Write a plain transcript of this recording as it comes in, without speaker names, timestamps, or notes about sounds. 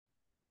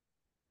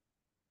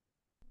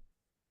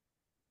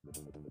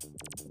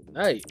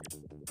Tonight,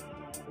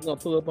 we're gonna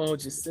pull up on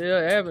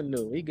Giselle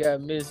Avenue. We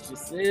got Miss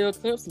Giselle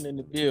Climpson in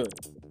the building.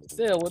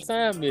 Giselle, what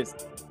time is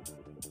it?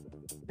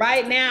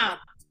 Right now.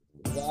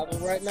 Live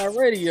on Right Now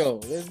Radio.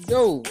 Let's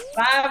go.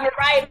 Live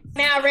right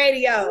now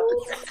radio.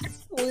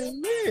 We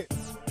lit.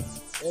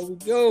 There we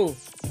go.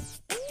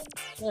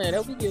 Man,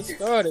 that we get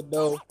started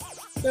though.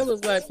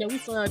 Fellas, like, can we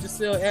find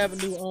Giselle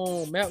Avenue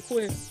on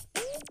MapQuest?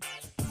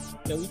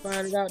 Can we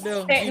find it out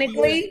there? GPS?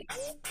 Technically,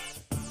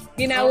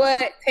 you know Huh?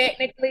 what?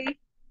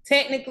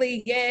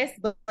 Technically, yes,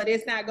 but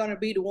it's not going to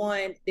be the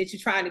one that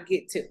you're trying to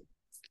get to.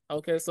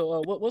 Okay,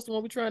 so what's the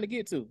one we trying to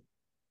get to?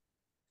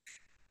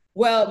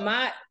 Well,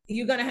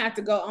 you're gonna have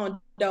to go on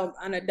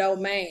a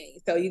domain.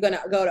 So you're gonna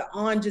go to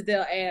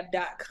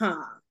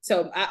ongiselleab.com.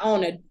 So I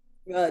own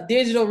a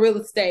digital real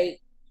estate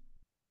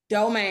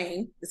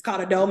domain. It's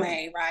called a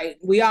domain, right?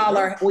 We all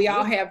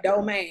have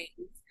domains.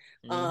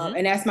 Mm-hmm.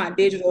 And that's my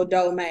digital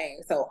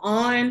domain. So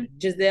on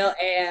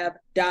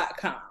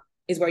giselleab.com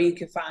is where you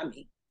can find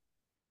me.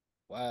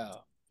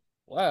 Wow.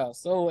 Wow.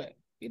 So,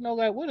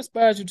 like what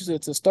inspires you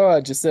to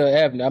start Giselle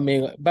Avenue? I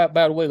mean, by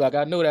the way, like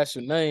I know that's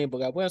your name, but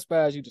like what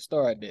inspires you to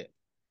start that?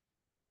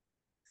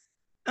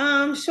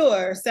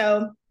 Sure.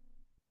 So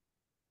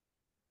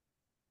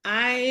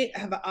I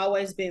have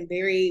always been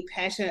very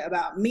passionate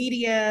about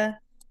media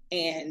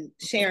and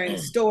sharing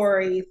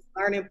stories,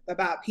 learning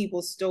about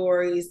people's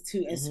stories to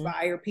Mm-hmm.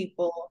 inspire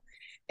people,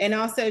 and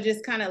also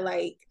just kind of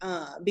like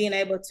being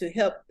able to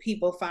help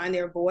people find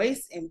their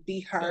voice and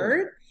be Yeah.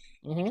 heard.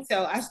 Mm-hmm.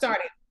 So I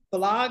started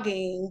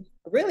blogging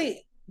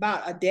really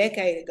about a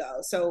decade ago.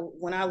 So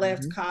when I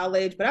left Mm-hmm.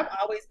 college, but I've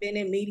always been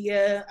in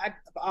media. I've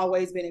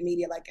always been in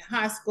media, like in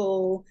high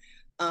school.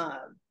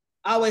 Um,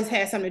 always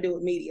had something to do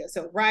with media.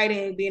 So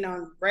writing, being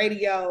on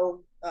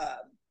radio,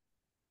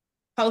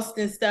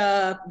 posting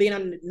stuff, being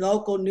on the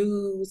local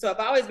news. So I've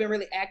always been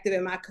really active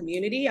in my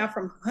community. I'm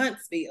from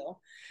Huntsville,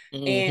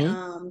 and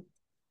Mm-hmm.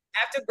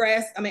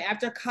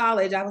 after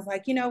college, I was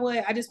like, you know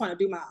what? I just want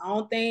to do my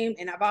own thing,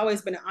 and I've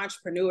always been an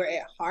entrepreneur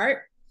at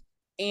heart.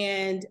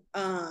 And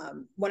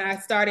when I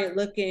started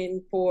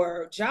looking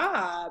for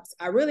jobs,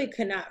 I really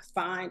could not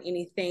find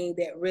anything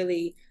that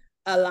really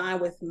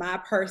aligned with my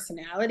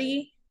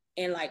personality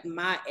and like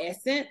my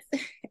essence.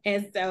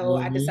 And so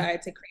I Mm-hmm.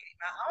 decided to create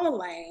my own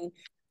lane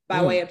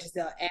by way Mm. of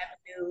Giselle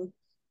Avenue.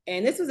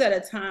 And this was at a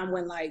time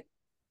when like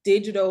the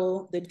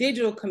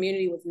digital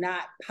community was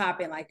not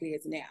popping like it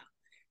is now.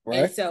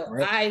 And Right. so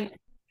Right. I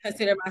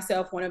consider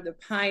myself one of the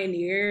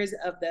pioneers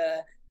of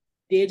the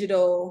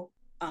digital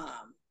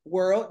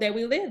world that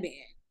we live in.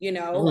 You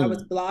know, I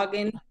was Mm.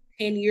 blogging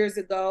 10 years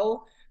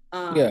ago,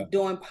 Yeah.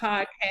 doing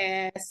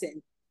podcasts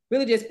and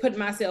really just putting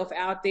myself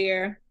out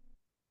there.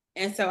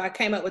 And so I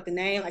came up with the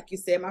name, like you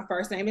said, my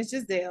first name is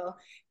Giselle.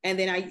 And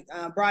then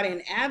I brought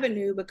in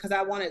Avenue because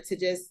I wanted to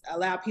just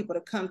allow people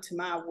to come to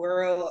my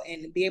world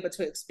and be able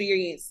to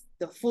experience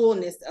the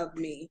fullness of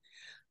me,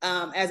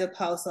 as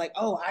opposed to like,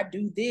 oh, I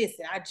do this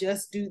and I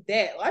just do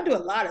that. Well, I do a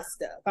lot of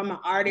stuff. I'm an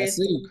I artist,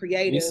 I'm a see. We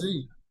creative.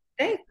 see.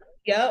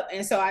 Yep.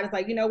 And so I was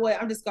like, you know what?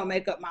 I'm just gonna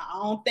make up my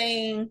own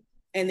thing.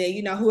 And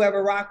then,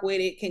 whoever rock with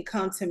it can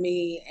come to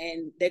me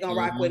and they're gonna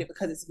rock with Mm-hmm. it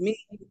because it's me,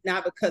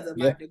 not because of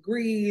Yeah. my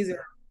degrees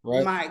or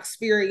Right. my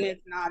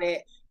experience and all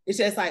that. It's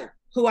just like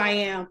who I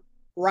am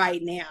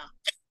right now.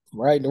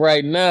 Right.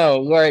 Right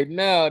now. Right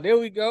now. There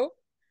we go.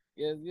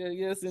 Yes. Yes.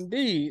 Yes.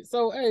 Indeed.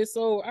 So, hey.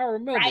 So I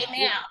remember. Right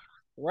now.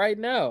 Right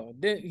now,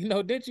 did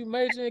you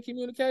major in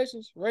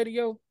communications,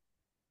 radio?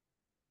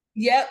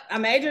 Yep. I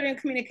majored in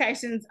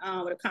communications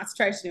with a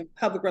concentration in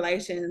public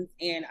relations,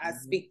 and I Mm-hmm.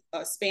 speak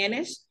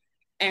Spanish.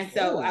 And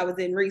so I Oh. was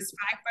in Reese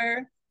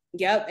Piper.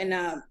 Yep. And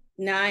now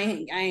I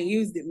ain't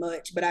used it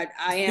much, but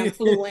I am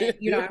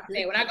fluent. You know what I'm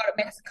saying? When I go to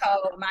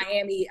Mexico,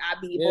 Miami, I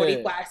be Yeah.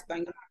 Boricua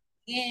Español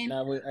again,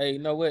 Now, hey, you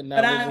know what? Now,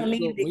 but when, I when don't you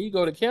go need it. when you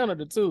go to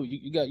Canada too,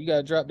 you got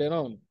to drop that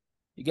on.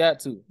 You got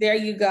to. There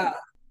you go.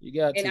 You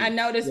got And I to.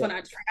 notice Yeah. when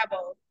I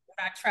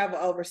travel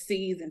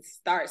overseas and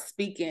start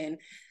speaking,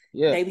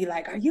 Yeah. they be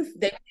like, "Are you?"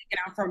 They thinking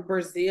I'm from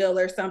Brazil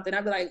or something.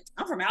 I'd be like,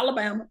 "I'm from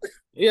Alabama."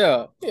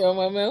 Yeah. Yeah,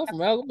 my man. I'm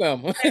from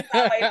Alabama. That's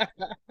always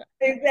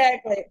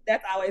exactly.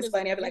 That's always It's,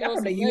 funny. I'd be like, "I'm it's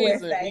from the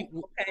amazing. USA."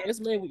 Okay. It's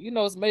made.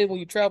 It's amazing when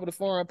you travel to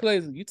foreign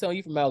places. You tell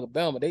you from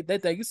Alabama. They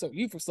think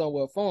you from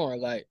somewhere foreign,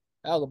 like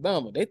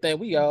Alabama. They think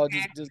we all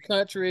just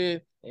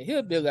country and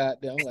hillbilly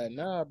out there. I'm like,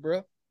 nah,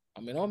 bro.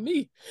 I mean, on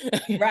me.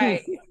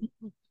 Right.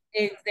 Man,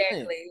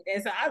 Exactly.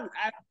 And so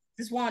I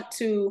just want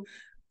to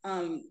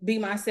be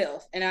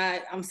myself. And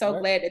I'm so right?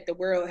 glad that the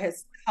world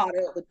has caught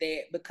up with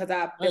that because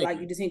I feel Thank like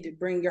you you. just need to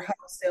bring your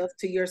whole self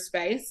to your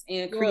space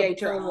and Yeah,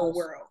 create your own because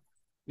world.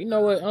 you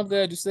know what? I'm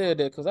glad you said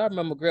that because I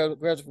remember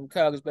graduating from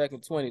college back in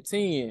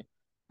 2010.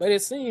 But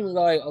it seemed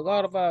like a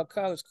lot of our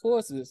college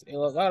courses and a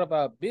lot of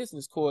our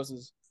business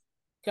courses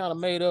kind of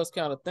made us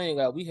kind of think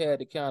like we had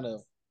to kind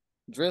of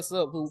dress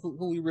up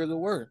who we really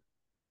were.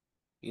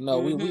 We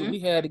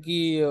Mm-hmm. had to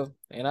give,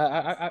 and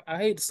I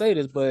hate to say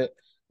this, but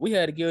we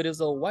had to give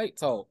this old white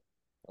talk,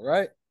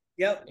 right?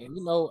 Yep. And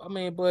I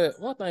mean, but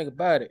one thing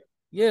about it.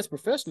 yes,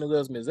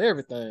 professionalism is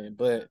everything,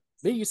 but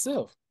be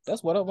yourself.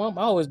 That's what I'm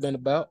always been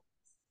about.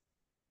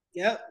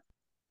 Yep.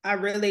 I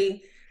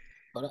really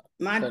But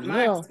but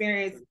my now,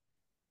 experience.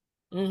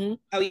 mm-hmm.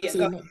 Oh yeah, See,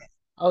 go now,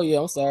 oh yeah,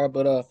 I'm sorry,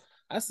 but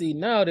I see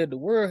now that the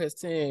world has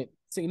tend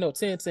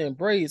to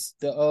embrace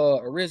the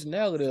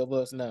originality of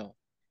us now.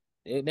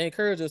 They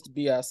encourage us to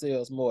be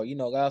ourselves more.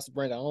 Allow us to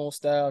bring our own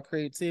style,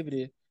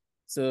 creativity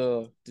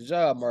to the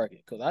job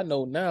market. Because I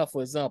know now,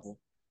 for example,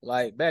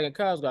 like back in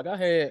college, like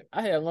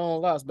I had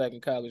long locks back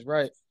in college,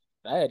 right?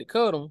 I had to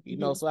cut them,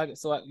 ahead.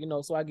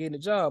 so I get in the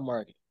job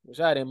market, which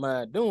I didn't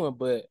mind doing.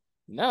 But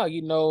now,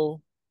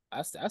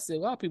 I see a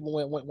lot of people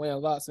went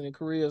wearing locks in their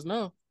careers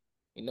now.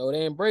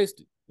 They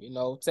embraced it.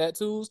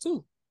 Tattoos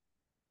too.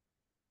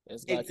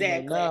 It's like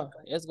Exactly. now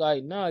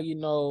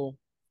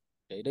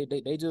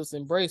they just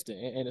embraced it,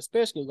 and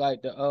especially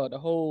like the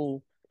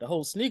whole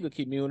sneaker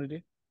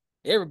community.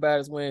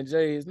 Everybody's wearing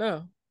J's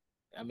now.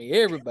 I mean,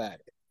 everybody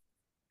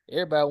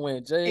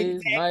wearing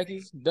J's,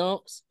 Exactly. Nikes,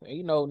 Dunks.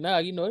 And,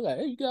 now they're like,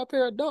 hey, you got a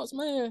pair of Dunks,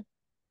 man.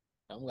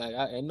 I'm like,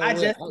 I know I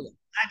what just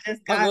I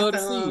just I got love to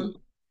see some. it.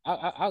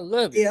 I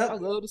love it. I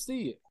Yep. love to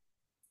see it.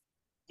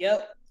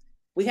 Yep.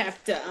 We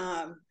have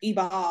to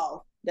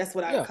evolve. That's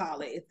what I Yeah,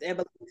 call it. It's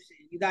evolution.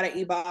 You gotta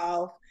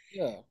evolve.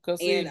 yeah. Cause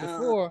see, And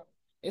before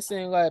it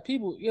seemed like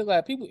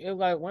it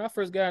like when I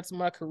first got into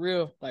my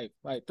career, like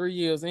 3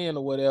 years in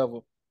or whatever,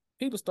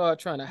 people started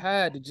trying to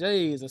hide the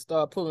J's and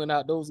start pulling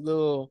out those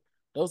little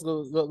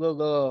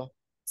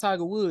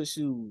Tiger Woods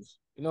shoes.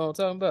 You know what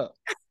I'm talking about?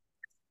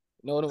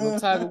 Them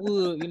Tiger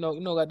Wood,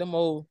 like them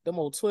old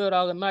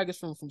 $12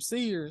 Nikes from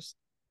Sears.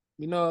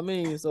 You know what I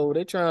mean? So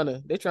they trying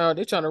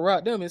to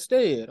rock them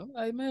instead. I'm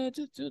like, man,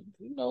 just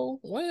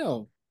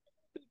wham,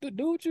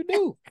 do what you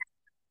do.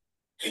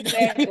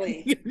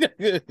 exactly.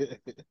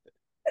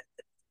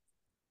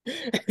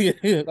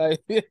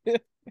 Like,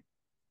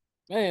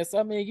 man, so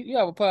I mean, you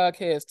have a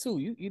podcast too.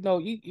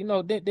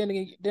 Then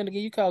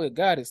again, you call it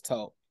Goddess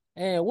Talk.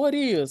 And what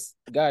is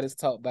Goddess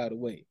Talk, by the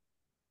way?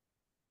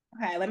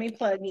 Okay, let me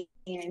plug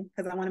in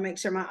because I want to make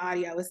sure my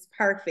audio is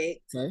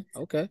perfect. Okay,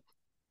 okay,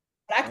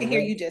 But I all can hear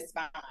right, you just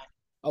fine.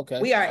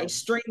 okay, We are a all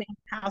streaming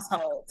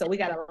household, so we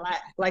got a lot.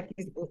 Like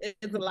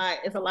it's a lot.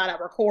 It's a lot of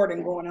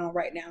recording going on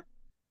right now.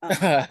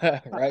 right, Uh,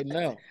 right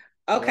now,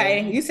 right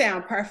okay, now. you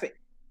sound perfect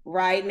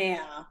right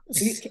now.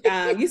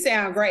 You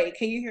sound great.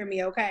 Can you hear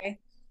me? Okay.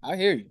 I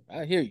hear you.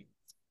 I hear you.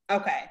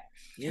 Okay.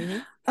 Hmm.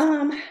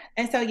 Um,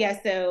 and so yeah,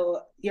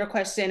 so your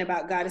question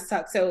about Goddess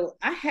Talk. So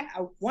I had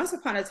once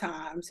upon a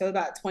time, so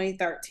about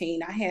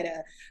 2013, I had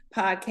a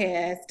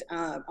podcast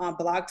on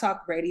Blog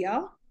Talk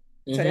Radio.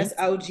 So Hmm. that's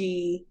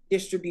OG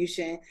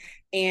distribution.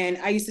 And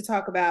I used to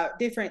talk about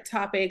different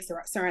topics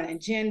surrounding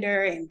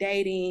gender and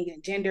dating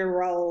and gender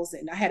roles.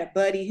 And I had a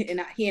buddy,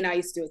 and he and I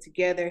used to do it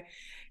together.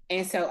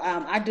 And so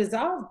I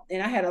dissolved,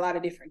 and I had a lot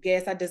of different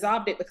guests. I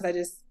dissolved it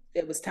because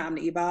it was time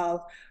to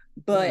evolve.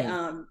 But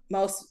Mm.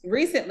 most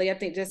recently, I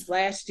think just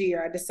last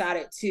year, I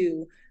decided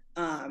to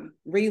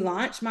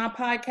relaunch my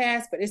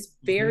podcast, but it's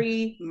Hmm.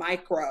 very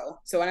micro.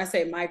 So when I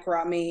say micro,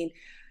 I mean,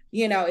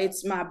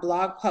 it's my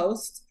blog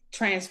post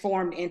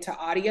transformed into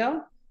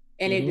audio,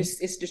 and Hmm.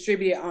 it's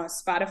distributed on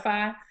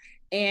Spotify.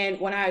 And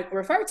when I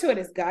refer to it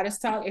as Goddess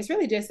Talk, it's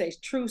really just a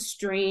true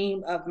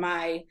stream of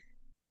my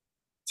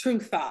true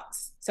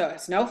thoughts. So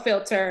it's no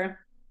filter,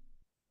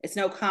 it's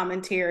no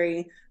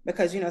commentary,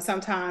 because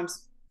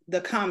sometimes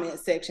the comment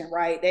section,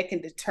 right, that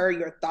can deter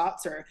your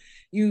thoughts, or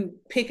you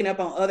picking up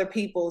on other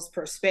people's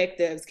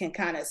perspectives can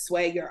kind of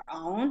sway your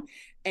own.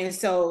 And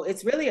so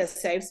it's really a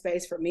safe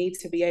space for me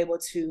to be able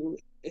to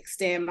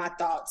extend my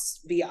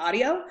thoughts via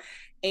audio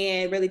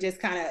and really just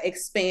kind of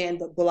expand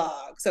the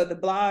blog. So the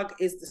blog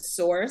is the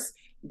source,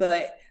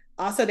 but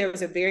also there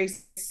was a very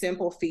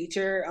simple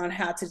feature on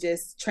how to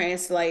just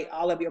translate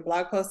all of your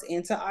blog posts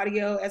into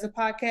audio as a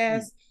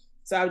podcast.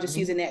 So I was just Hmm.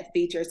 using that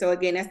feature. So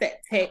again, that's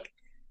that tech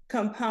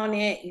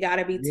component. You got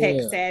to be tech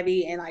Yeah.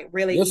 savvy and like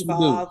really Yes, we do.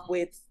 evolve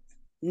with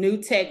new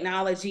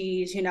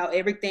technologies.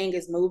 Everything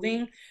is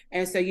moving.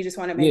 And so you just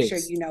want to make sure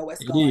Yes, you know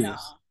what's it going is. on.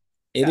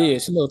 It So,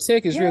 is.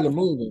 Tech is yeah. really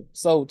moving.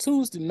 So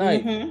Tuesday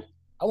night, Mm-hmm.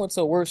 I went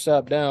to a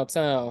workshop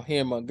downtown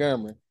here in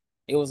Montgomery.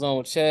 It was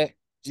on chat,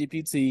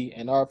 GPT,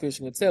 and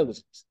artificial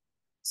intelligence.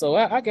 So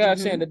I got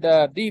a chance Mm-hmm. to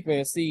dive deeper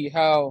and see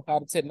how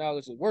the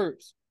technology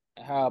works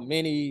and how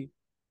many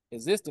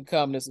existing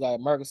companies like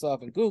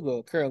Microsoft and Google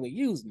are currently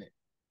using it.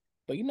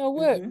 But you know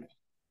what? Mm-hmm.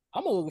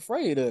 I'm a little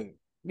afraid of it,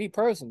 me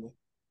personally.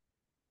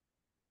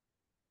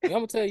 And I'm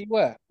gonna tell you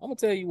why. I'm gonna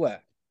tell you why.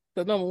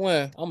 Because number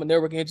one, I'm a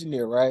network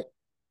engineer, right?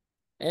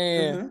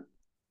 And Mm-hmm.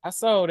 I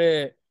saw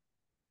that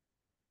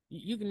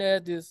you can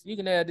add this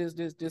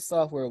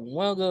software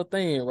one little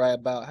thing, right,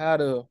 about how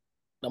to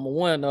number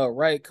one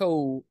write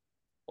code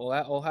or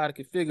how to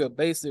configure a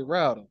basic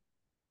router.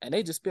 And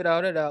they just spit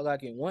all that out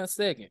like in 1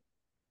 second.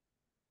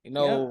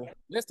 Yep.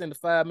 Less than the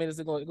 5 minutes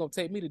it's gonna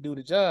take me to do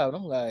the job. And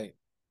I'm like,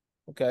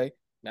 okay.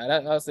 Now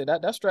that I said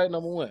that's strike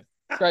number one.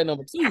 Strike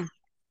number two.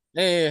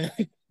 And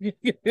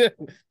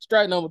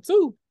strike number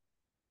two.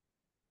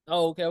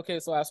 Oh, okay, okay.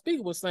 So our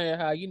speaker was saying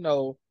how,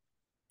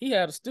 he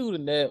had a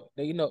student that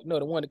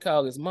the one to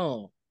call his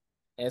mom.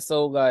 And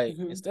so like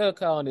instead of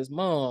calling his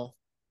mom,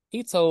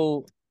 he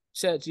told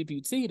Chat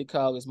GPT to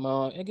call his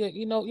mom and get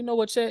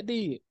what Chat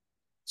did.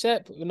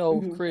 Chat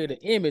created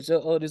an image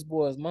of this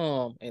boy's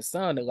mom and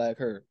sounded like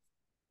her.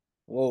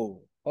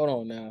 Whoa, hold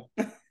on now.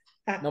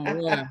 Number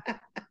one,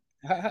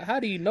 how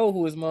do you know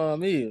who his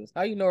mom is?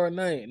 How you know her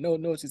name? Know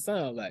what she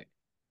sounds like?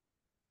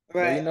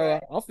 But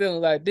Right. I'm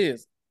feeling like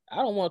this. I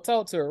don't want to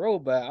talk to a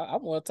robot. I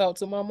want to talk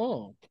to my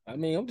mom. I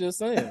mean, I'm just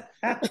saying.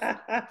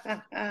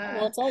 I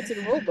want to talk to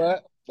the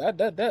robot.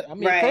 That. I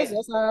mean, Right. personally,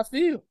 that's how I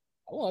feel.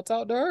 I want to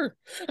talk to her.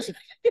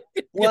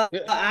 Well,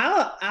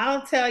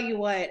 I'll tell you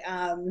what,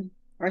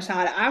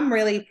 Rashad, I'm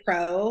really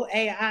pro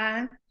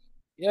AI.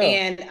 Yeah,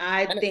 And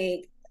I and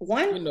think you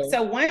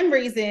know, one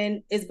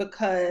reason is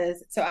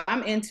because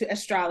I'm into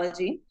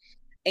astrology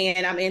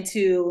and I'm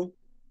into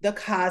the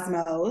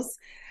cosmos.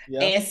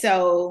 yeah, And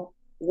so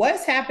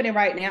what's happening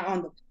right now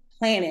on the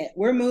planet,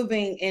 we're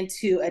moving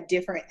into a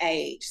different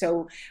age.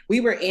 So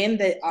we were in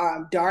the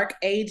dark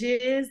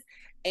ages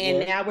and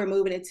right, now we're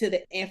moving into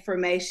the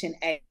information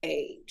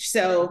age.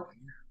 So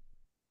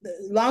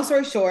mm-hmm. long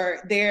story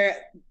short, they're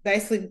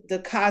basically the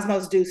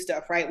cosmos do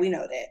stuff, right? We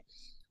know that.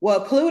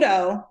 Well,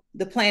 Pluto,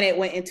 the planet,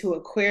 went into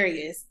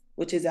Aquarius,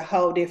 which is a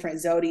whole different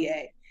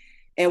zodiac.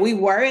 And we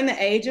were in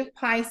the age of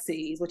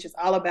Pisces, which is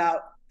all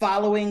about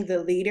following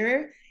the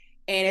leader.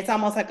 And it's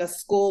almost like a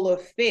school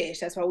of fish.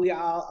 That's why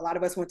a lot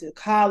of us went to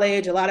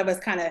college. A lot of us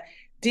kind of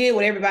did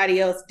what everybody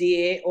else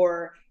did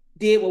or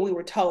did what we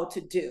were told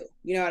to do.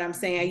 You know what I'm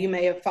saying? You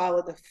may have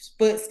followed the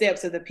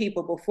footsteps of the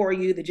people before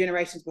you, the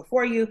generations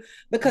before you,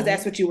 because Mm-hmm.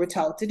 that's what you were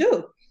told to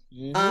do.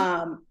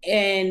 Mm-hmm.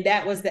 And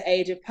that was the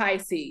age of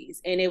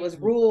Pisces, and it was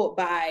ruled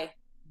by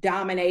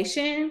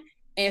domination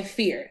and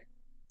fear.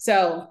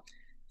 So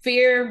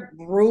fear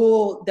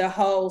ruled the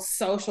whole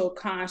social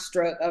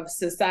construct of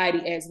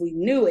society as we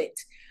knew it.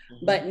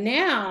 Mm-hmm. But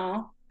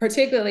now,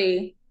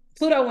 particularly,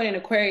 Pluto went in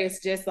Aquarius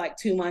just like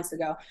 2 months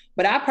ago.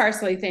 But I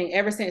personally think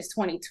ever since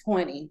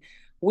 2020,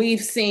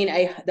 we've seen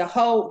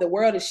the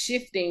world is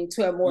shifting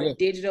to a more Yeah,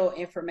 digital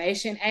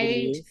information it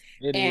age, is.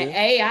 It and is.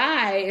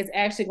 AI is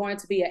actually going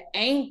to be an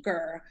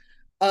anchor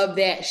of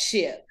that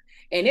ship.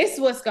 And this is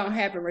what's going to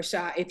happen,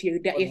 Rashad. What's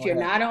If gonna you're happen?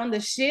 not on the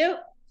ship,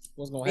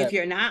 What's gonna happen? if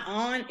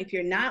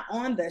you're not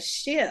on the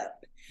ship,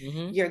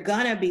 Mm-hmm. you're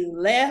gonna be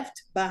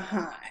left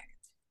behind.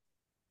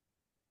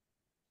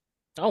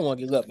 I don't want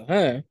to get left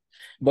behind,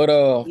 but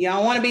You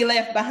don't want to be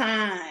left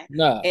behind.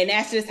 nah, And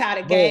that's just how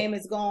the but game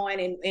is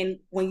going. And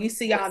when you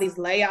see all these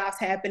layoffs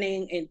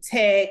happening in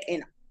tech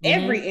and mm-hmm.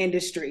 every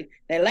industry,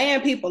 they're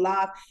laying people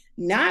off,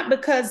 not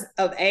because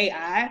of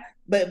AI,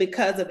 but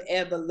because of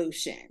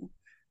evolution.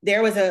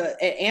 There was at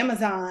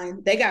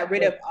Amazon, they got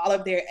rid Yeah, of all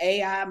of their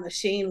AI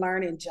machine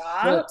learning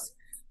yeah, jobs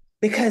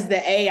because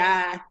the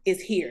AI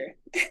is here.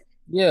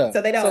 yeah.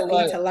 So they So don't need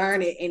like, to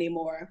learn it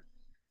anymore.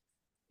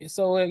 I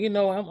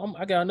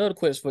got another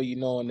question for you.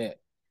 Knowing that,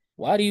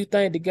 why do you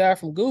think the guy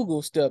from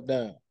Google stepped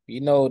down?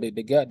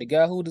 The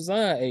guy who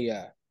designed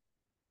AI.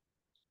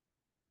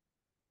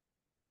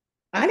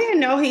 I didn't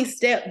know he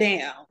stepped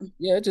down,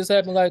 Yeah, it just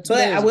happened like two but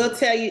days ago.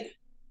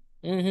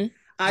 Mm-hmm. Just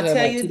I'll happened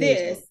tell like you 2 days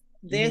this,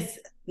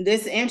 ago. Mm-hmm.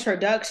 this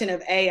introduction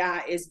of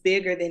AI is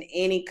bigger than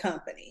any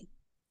company.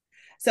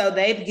 So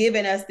they've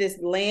given us this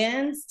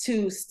lens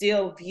to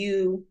still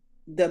view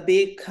the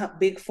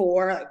big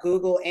four, like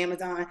Google,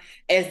 Amazon,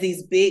 as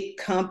these big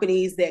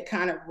companies that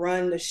kind of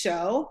run the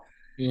show.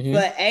 Mm-hmm.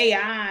 But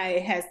AI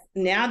has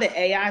now that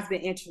AI has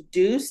been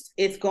introduced,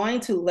 it's going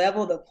to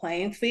level the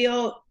playing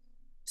field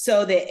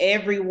so that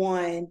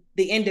everyone,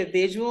 the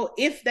individual,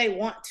 if they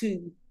want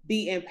to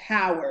be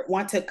empowered,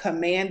 want to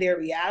command their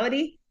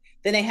reality,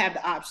 then they have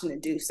the option to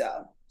do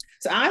so.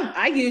 So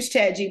I use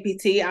Chat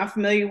GPT. I'm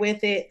familiar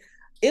with it.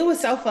 It was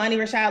so funny,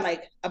 Rashad.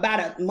 Like about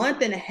a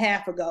month and a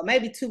half ago,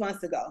 maybe 2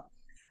 months ago,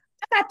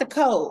 I got the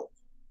code.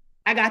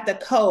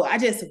 I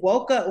just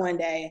woke up one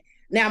day.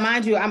 Now,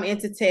 mind you, I'm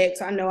into tech,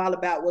 so I know all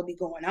about what be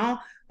going on.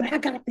 But I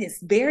got this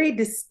very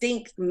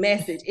distinct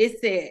message.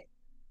 It said,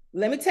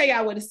 let me tell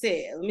y'all what it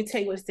said. Let me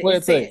tell you what it said. What It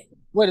it say? said,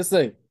 What it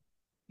say?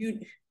 you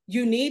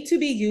you need to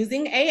be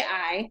using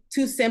AI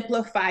to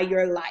simplify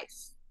your life.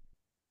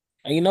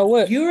 And you know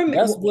what? You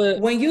That's what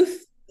when you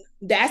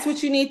that's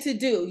what you need to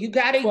do. You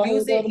got to that's what I heard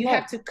use the it. other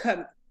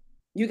night.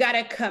 You got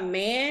to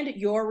command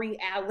your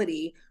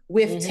reality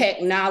with Mm-hmm.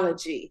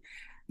 technology.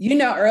 You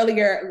know,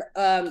 earlier,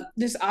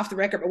 just off the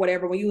record or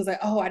whatever, when you was like,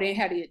 oh, I didn't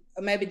have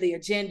maybe the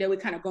agenda, we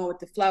kind of going with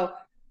the flow.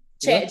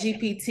 Yeah. Chat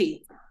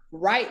GPT,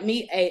 write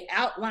me a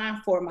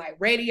outline for my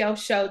radio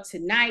show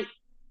tonight.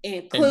 And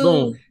Include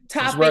boom, it's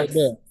right topics,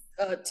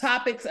 there.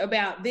 topics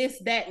about this,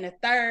 that, and the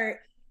third,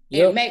 and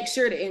Yep. make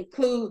sure to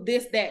include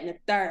this, that, and the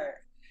third.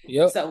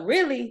 Yep. So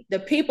really, the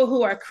people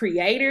who are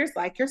creators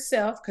like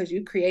yourself, because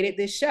you created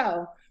this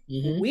show,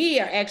 Mm-hmm. we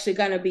are actually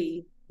going to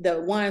be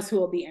the ones who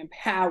will be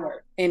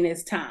empowered in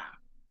this time.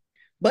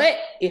 But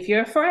if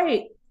you're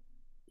afraid,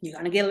 you're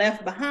going to get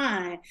left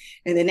behind.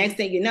 And the next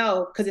thing you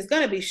know, because it's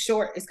going to be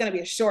short, it's going to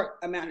be a short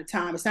amount of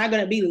time. It's not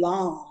going to be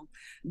long.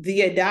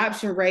 the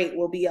adoption rate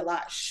will be a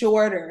lot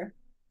shorter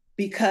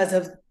because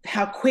of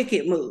how quick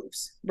it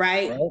moves,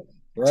 right? Right.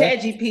 Right.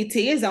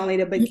 ChatGPT is only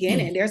the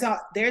beginning. There's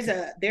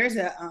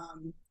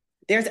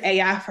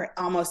AI for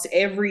almost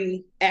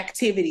every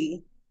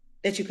activity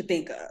that you could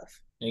think of.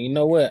 And you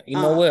know what?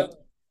 Um,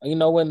 You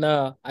know what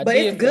now? I but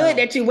it's did good find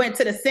that you went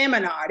to the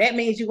seminar. That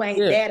means you ain't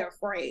yeah. that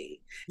afraid.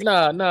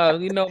 Nah,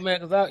 you know, man,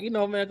 cause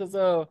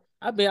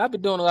I've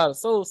been doing a lot of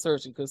soul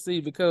searching,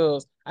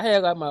 because I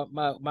had like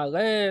my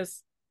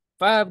last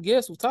 5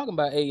 guests was talking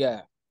about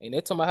AI, and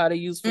they talking about how they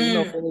use for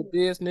for their Mm,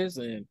 business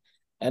and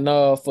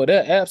for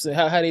their apps and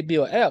how they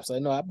build apps. I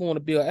know I want to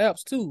build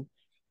apps too.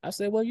 I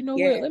said, well, you know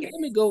what? yes. Let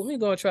me go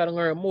and try to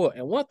learn more.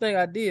 And one thing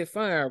I did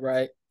find,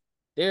 right,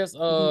 there's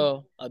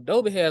Mm-hmm.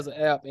 Adobe has an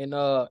app in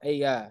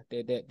AI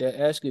that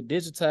actually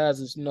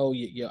digitizes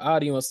your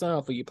audio and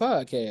sound for your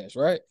podcast,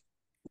 right?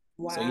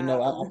 So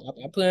Wow.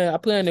 I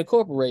plan to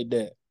incorporate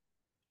that.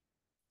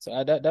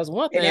 So that's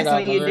one And thing that's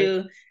I've when you learned.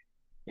 do,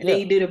 and then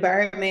Yeah, you do the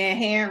Birdman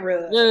hand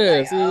rub. yeah,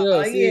 Like, yeah,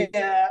 oh see.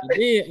 yeah. And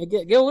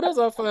then get what else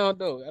I found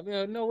though. I mean,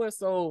 you know what?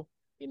 So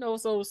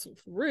for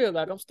real,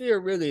 like I'm still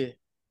really,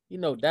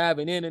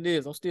 diving into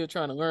this. I'm still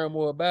trying to learn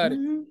more about it.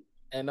 Mm-hmm.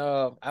 And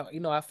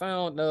I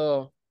found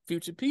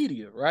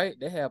Futurepedia, right?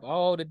 They have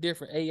all the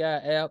different AI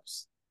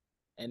apps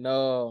and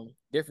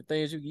different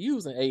things you can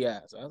use in AI.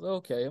 So I was like,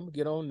 okay, I'm gonna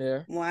get on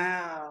there.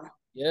 Wow.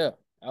 Yeah.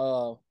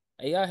 Uh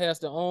AI has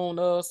their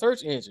own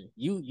search engine,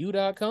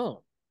 u.com.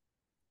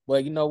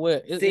 But you know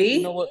what?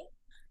 See?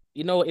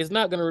 It's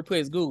not gonna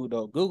replace Google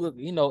though. Google,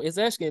 it's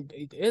actually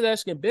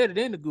better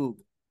than the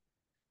Google.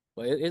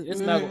 But it's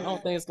not. I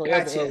don't think it's gonna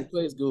ever Gotcha.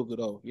 replace Google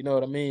though. You know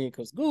what I mean?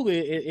 Because Google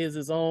is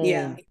its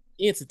Yeah. own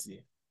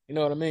entity. You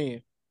know what I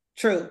mean?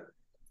 True.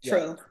 Yeah.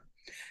 True.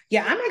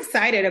 Yeah, I'm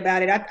excited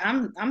about it.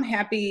 I'm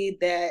happy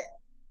that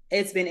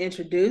it's been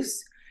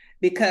introduced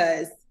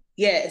because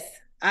yes,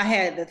 I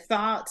had the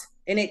thought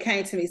and it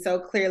came to me so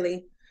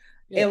clearly.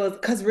 It Yeah. was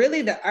because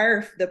really the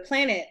Earth, the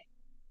planet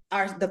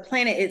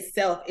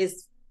itself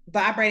is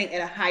vibrating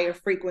at a higher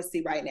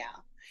frequency right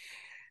now.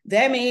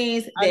 That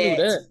means I knew that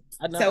that.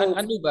 I so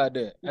knew about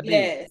that. I did.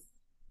 yes,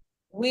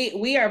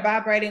 we are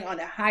vibrating on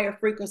a higher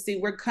frequency.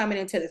 We're coming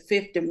into the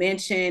fifth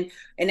dimension,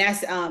 and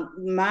that's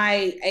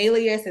my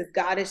alias as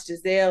Goddess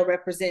Giselle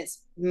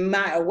represents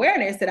my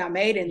awareness that I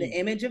made in the Mm,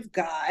 image of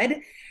God,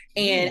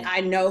 and mm,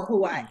 I know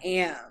who I mm,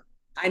 am.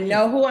 I mm.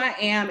 know who I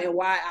am and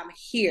why I'm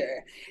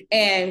here.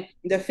 And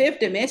the fifth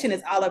dimension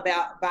is all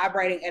about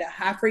vibrating at a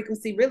high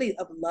frequency, really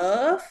of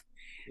love.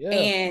 Yeah.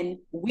 And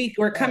we're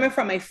Yeah. coming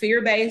from a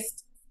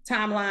fear-based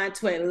timeline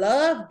to a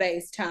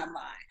love-based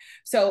timeline.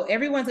 So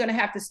everyone's going to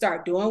have to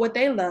start doing what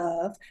they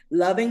love,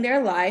 loving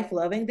their life,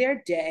 loving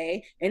their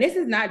day. And this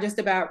is not just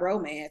about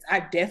romance. I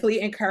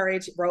definitely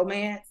encourage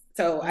romance.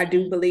 So I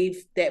do Mm-hmm.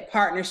 believe that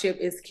partnership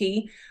is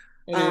key.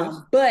 It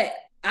is. But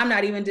I'm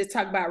not even just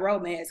talking about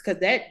romance because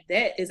that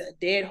is a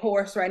dead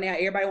horse right now.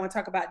 Everybody want to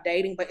talk about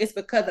dating, but it's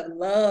because of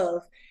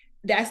love.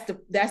 That's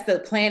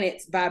the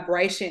planet's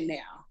vibration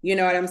now. You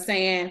know what I'm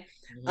saying?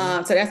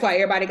 Mm-hmm. So that's why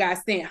everybody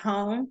got sent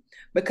home.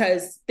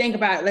 Because think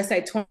about it, let's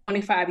say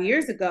 25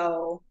 years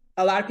ago,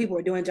 a lot of people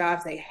were doing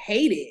jobs they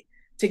hated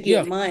to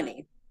get Yeah.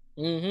 money,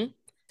 Mm-hmm.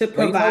 to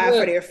But you know provide for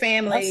what? their I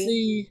family.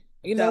 see.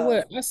 You know So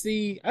what? I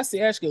see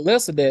actually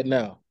less of that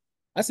now.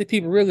 I see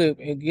people really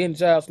getting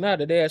jobs now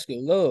that they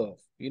actually love.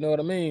 You know what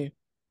I mean?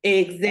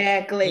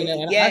 exactly,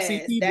 And yes,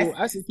 that's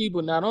I see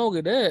people not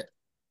only that,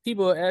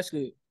 people are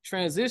actually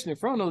transitioning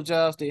from those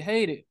jobs they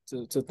hated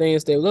to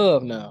things they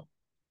love now.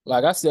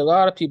 Like I see a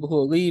lot of people who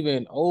are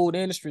leaving old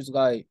industries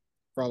like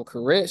from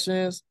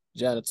corrections,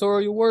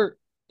 janitorial work,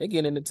 they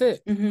get into tech.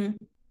 mm-hmm.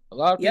 A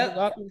Yep.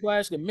 lot of people who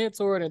actually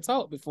mentored and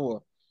taught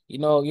before.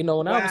 When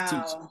I was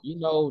teaching,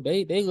 Wow.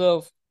 they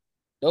love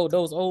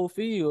those old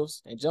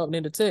fields and jumped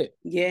into tech.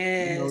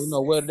 Yes.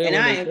 Whether they And were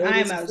in their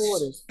I'm 30s or a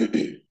 40s.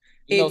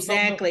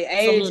 exactly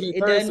Some of age, them in it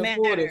their 30s doesn't and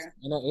 40s. matter.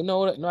 And you know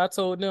what? No, I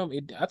told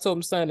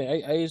them something.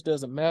 Age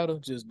doesn't matter.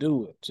 Just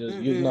do it. Just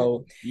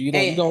Mm-mm. you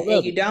gonna And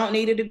love you it. don't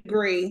need a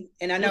degree.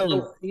 And I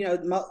Mm-mm.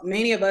 know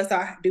many of us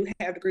do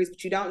have degrees,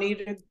 but you don't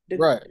need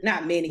Right.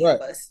 not many of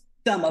Right. us.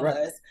 Some of Right.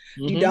 us,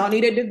 you Mm-hmm. don't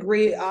need a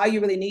degree. All you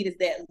really need is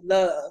that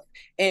love.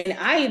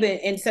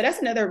 And so that's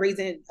another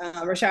reason,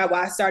 Rashad,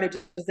 why I started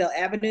Giselle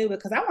Avenue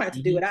because I wanted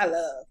to do Mm-hmm. what I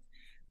love.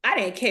 I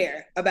didn't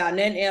care about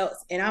nothing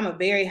else, and I'm a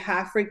very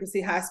high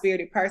frequency, high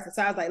spirited person.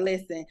 So I was like,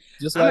 listen,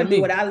 Just I'm like gonna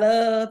do what me. I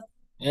love.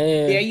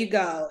 There And you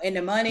go, and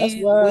the that's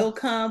money why, will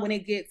come when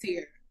it gets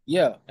here.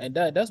 yeah, and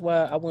that's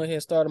why I went ahead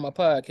and started my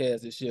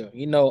podcast this year.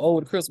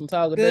 Over the Christmas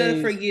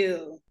Good for holidays,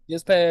 you.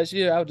 this past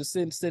year, I was just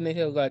sitting in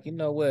here like, you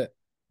know what?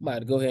 I'm about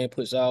to go ahead and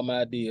push all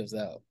my ideas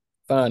out.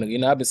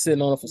 Finally, I've been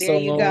sitting on it for There so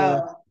you long.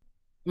 go.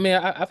 I mean,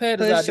 I've had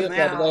this Push idea them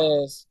for like the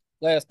out.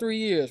 last 3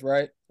 years,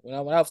 right? When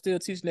I was still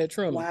teaching at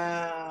Trimley,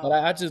 but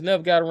Wow. I just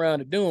never got around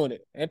to doing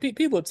it. And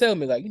people tell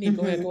me like, you need to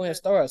go Hmm. ahead and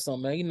start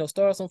something, man.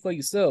 Start something for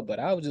yourself. But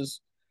I was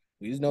just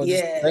thinking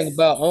Yes.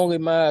 about only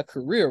my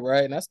career,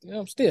 right? And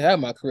I'm still have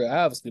my career,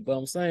 obviously, but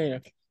I'm saying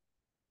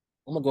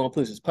I'm gonna go and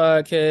push this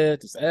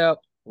podcast, this app,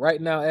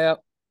 right now app.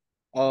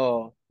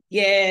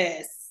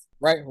 Yes.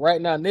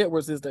 Right now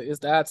networks is the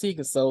IT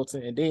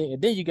consultant, and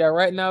then you got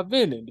right now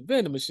the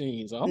vending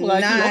machines. So I'm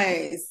like you,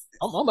 Nice.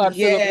 I'm about to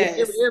fill up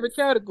Yes. every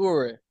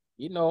category.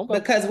 You know, I'm about,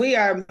 Because we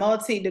are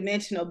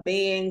multi-dimensional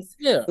beings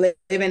yeah,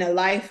 living a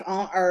life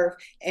on earth.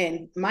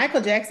 And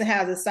Michael Jackson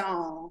has a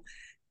song,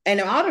 and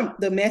all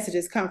the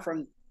messages come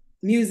from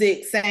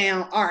music,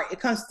 sound, art. It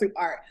comes through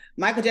art.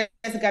 Michael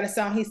Jackson got a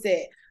song. He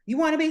said, "You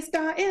want to be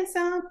starting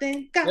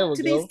something, there got we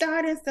to be go.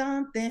 starting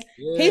something."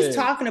 He's Yeah,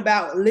 talking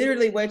about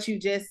literally what you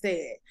just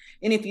said.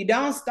 And if you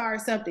don't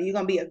start something, you're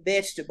gonna be a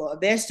vegetable. A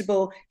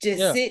vegetable just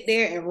yeah, sit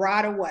there and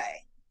rot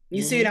away.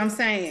 You see mm-hmm, what I'm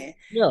saying?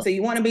 yeah, So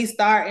you want to be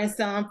starting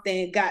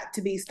something, got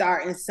to be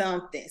starting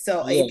something.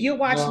 So yeah. if you're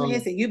watching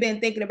this and you've been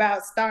thinking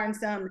about starting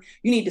something,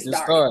 you need to Just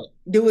start it. start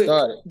it, Do it.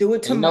 start it. Do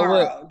it And you know what?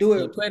 tomorrow. Do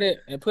it.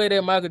 And play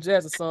that Michael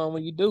Jackson song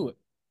when you do it.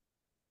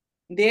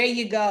 There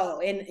you go.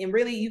 And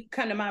really, you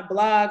come to my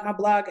blog. My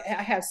blog,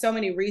 I have so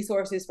many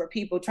resources for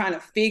people trying to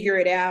figure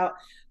it out.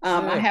 I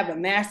Yeah, have a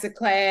master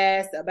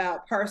class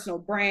about personal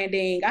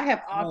branding. I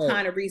have all right.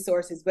 kind of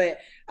resources, but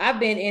I've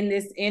been in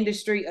this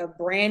industry of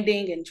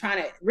branding and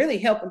trying to really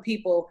helping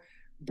people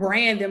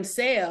brand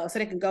themselves so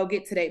they can go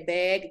get to their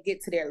bag,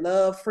 get to their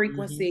love Mm-hmm.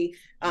 frequency.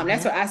 That's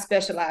Mm-hmm. what I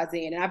specialize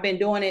in. And I've been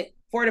doing it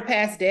for the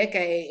past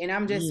decade. And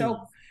I'm just so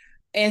Mm.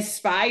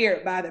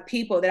 inspired by the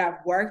people that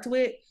I've worked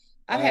with.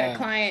 I've had a Wow.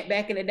 client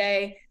back in the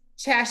day,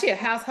 child, she a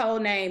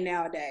household name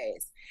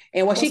nowadays.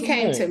 And when What's she her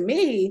came to name?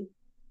 me,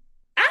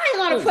 I ain't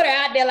gonna Tell put her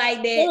out there like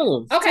that. tell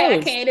us. Okay, Tell I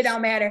us. can't, it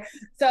don't matter.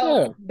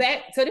 Yeah.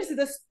 So this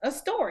is a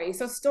story.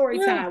 So story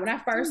Yeah. time. When I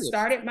first Tell us.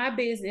 started my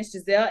business,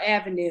 Giselle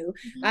Avenue,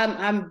 Mm-hmm.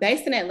 I'm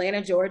based in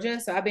Atlanta, Georgia.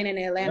 So I've been in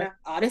Right. Atlanta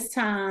all this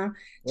time.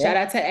 Shout Right.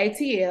 out to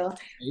ATL.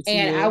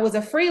 And I ATL. was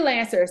a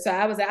freelancer. So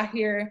I was out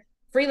here.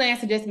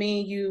 Freelancing just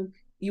means you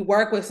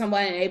work with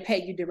someone and they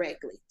pay you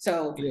directly.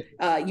 So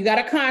Yeah. you got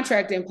a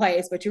contract in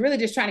place, but you're really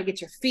just trying to get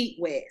your feet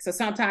wet. So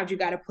sometimes you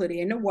got to put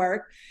in the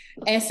work.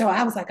 And so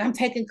I was like, I'm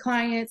taking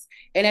clients.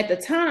 And at the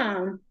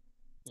time,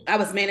 I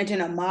was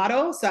managing a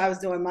model. So I was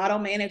doing model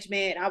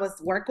management. I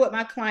was working with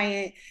my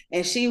client,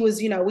 and she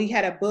was, we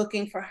had a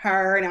booking for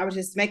her, and I was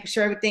just making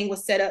sure everything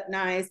was set up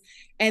nice.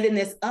 And then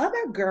this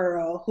other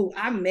girl who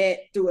I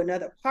met through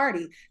another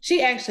party,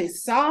 she actually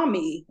saw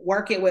me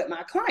working with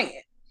my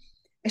client.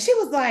 And she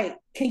was like,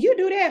 "Can you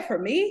do that for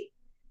me?"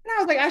 And I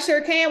was like, "I sure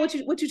can.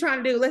 What you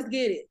trying to do? Let's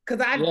get it." Cause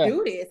I Yeah.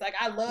 do this. Like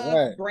I love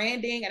Right.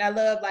 branding and I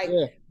love like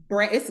Yeah.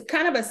 brand. It's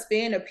kind of a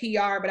spin of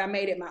PR, but I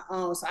made it my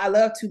own. So I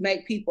love to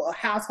make people a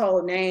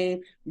household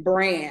name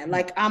brand.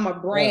 Like I'm a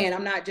Right. brand.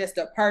 I'm not just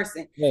a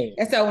person. Hey.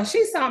 And so when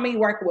she saw me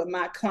working with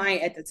my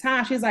client at the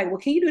time, she's like, "Well,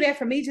 can you do that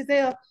for me,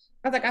 Giselle?"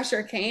 I was like, "I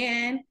sure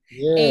can."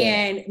 Yeah.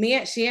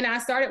 And she and I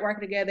started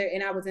working together,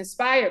 and I was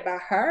inspired by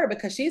her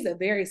because she's a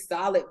very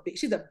solid,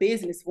 she's a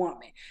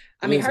businesswoman.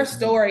 I mean, her Business woman.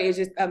 story is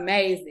just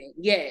amazing.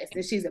 Yes,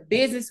 and she's a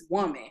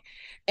businesswoman,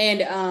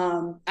 and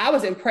I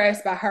was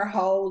impressed by her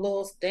whole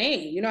little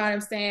thing. You know what I'm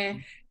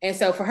saying? And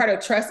so for her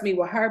to trust me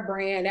with her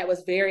brand, that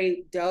was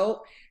very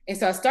dope. And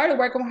so I started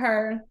working with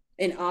her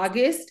in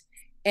August,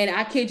 and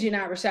I kid you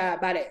not, Rashad,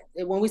 about it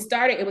when we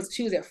started,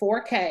 she was at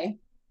 4K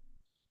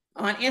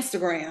on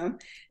Instagram.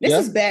 This Yeah.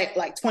 is back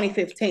like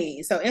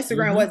 2015. So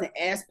Instagram Mm-hmm. wasn't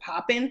as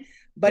popping,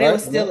 but it Right.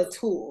 was Right. still a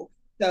tool.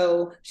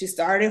 So she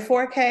started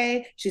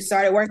 4K. She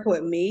started working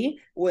with me.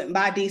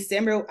 By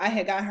December, I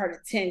had got her to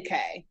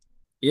 10K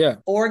Yeah.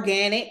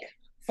 organic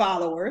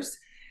followers.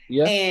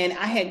 Yeah. And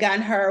I had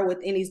gotten her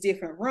within these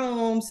different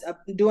rooms,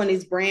 doing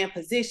these brand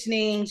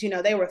positionings.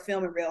 They were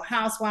filming Real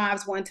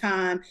Housewives one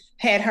time,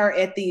 had her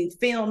at the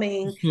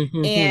filming,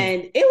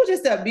 and it was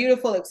just a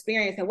beautiful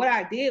experience. And what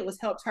I did was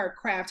helped her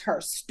craft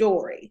her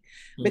story.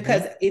 Mm-hmm.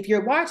 Because if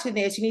you're watching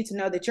this, you need to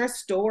know that your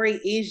story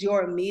is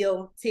your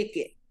meal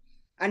ticket.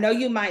 I know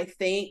you might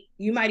think,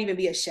 you might even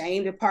be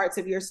ashamed of parts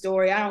of your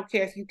story. I don't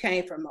care if you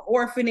came from an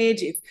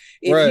orphanage, if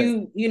Right.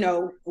 you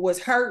was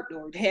hurt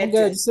or I'm had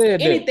glad you to said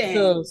that anything.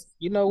 because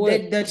you know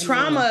what? The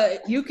trauma,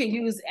 you can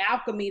use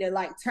alchemy to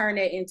like turn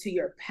that into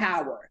your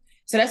power.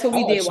 So that's what I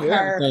we like to did with share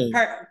her. everything. I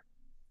like to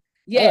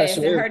Yes,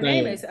 and share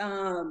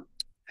everything.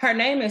 her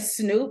name is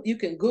Snoop. You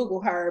can Google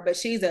her, but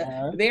she's a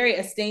All right. very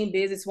esteemed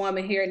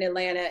businesswoman here in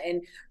Atlanta.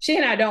 And she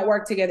and I don't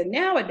work together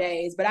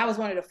nowadays, but I was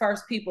one of the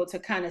first people to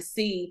kind of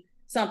see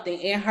something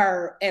in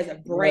her as a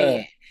brand.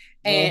 Right.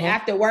 And Uh-huh.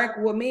 after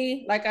working with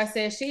me, like I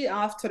said, she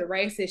off to the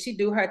races. She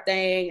do her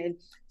thing, and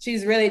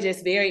she's really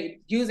just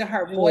very using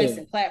her voice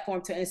Yeah. and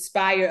platform to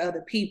inspire other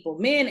people,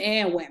 men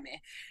and women.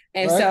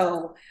 And Right.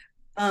 so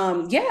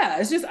yeah,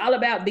 it's just all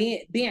about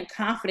being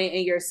confident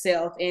in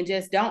yourself, and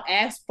just don't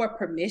ask for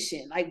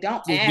permission. Like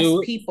don't Just ask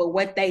do it. people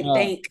what they Nah.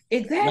 think Nah.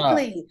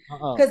 exactly,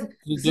 Uh-uh. because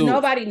Just so do it.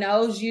 nobody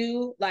knows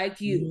you like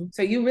you, Mm-hmm.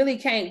 so you really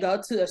can't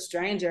go to a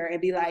stranger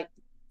and be like,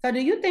 "So do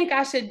you think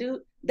I should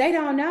do?" They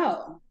don't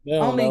know. They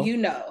don't Only know. you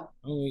know.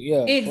 I mean, yeah.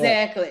 Right.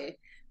 Exactly.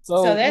 So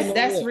So you know that's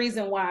what? the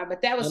reason why,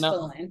 but that was And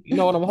fun. you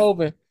know what I'm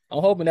hoping?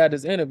 I'm hoping that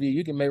this interview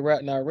you can make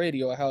Right Now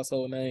Radio a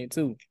household name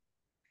too.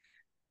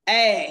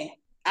 Hey,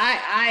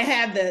 I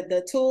have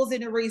the tools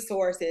and the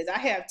resources. I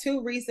have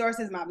two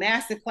resources, my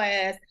master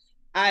class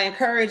I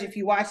encourage, if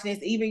you're watching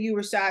this, even you,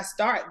 Rashad,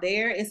 start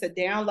there. It's a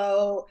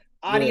download,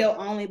 Yeah. audio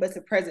only, but it's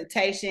a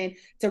presentation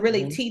to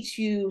really Mm-hmm. teach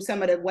you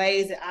some of the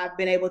ways that I've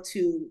been able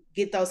to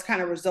get those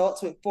kind of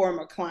results with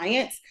former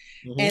clients.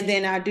 Mm-hmm. And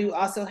then I do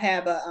also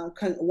have a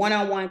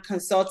one-on-one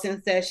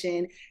consulting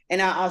session,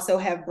 and I also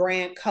have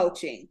brand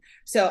coaching.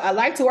 So I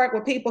like to work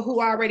with people who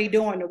are already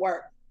doing the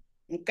work.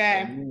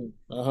 Okay. Amen.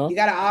 Uh-huh. You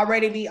got to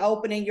already be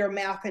opening your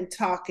mouth and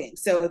talking.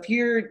 So if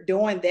you're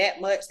doing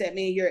that much, that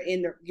means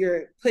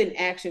you're putting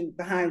action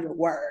behind your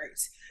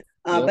words.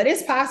 Yep. But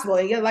it's possible.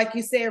 And like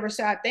you said,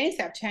 Rashad, things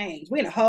have changed. We're in a whole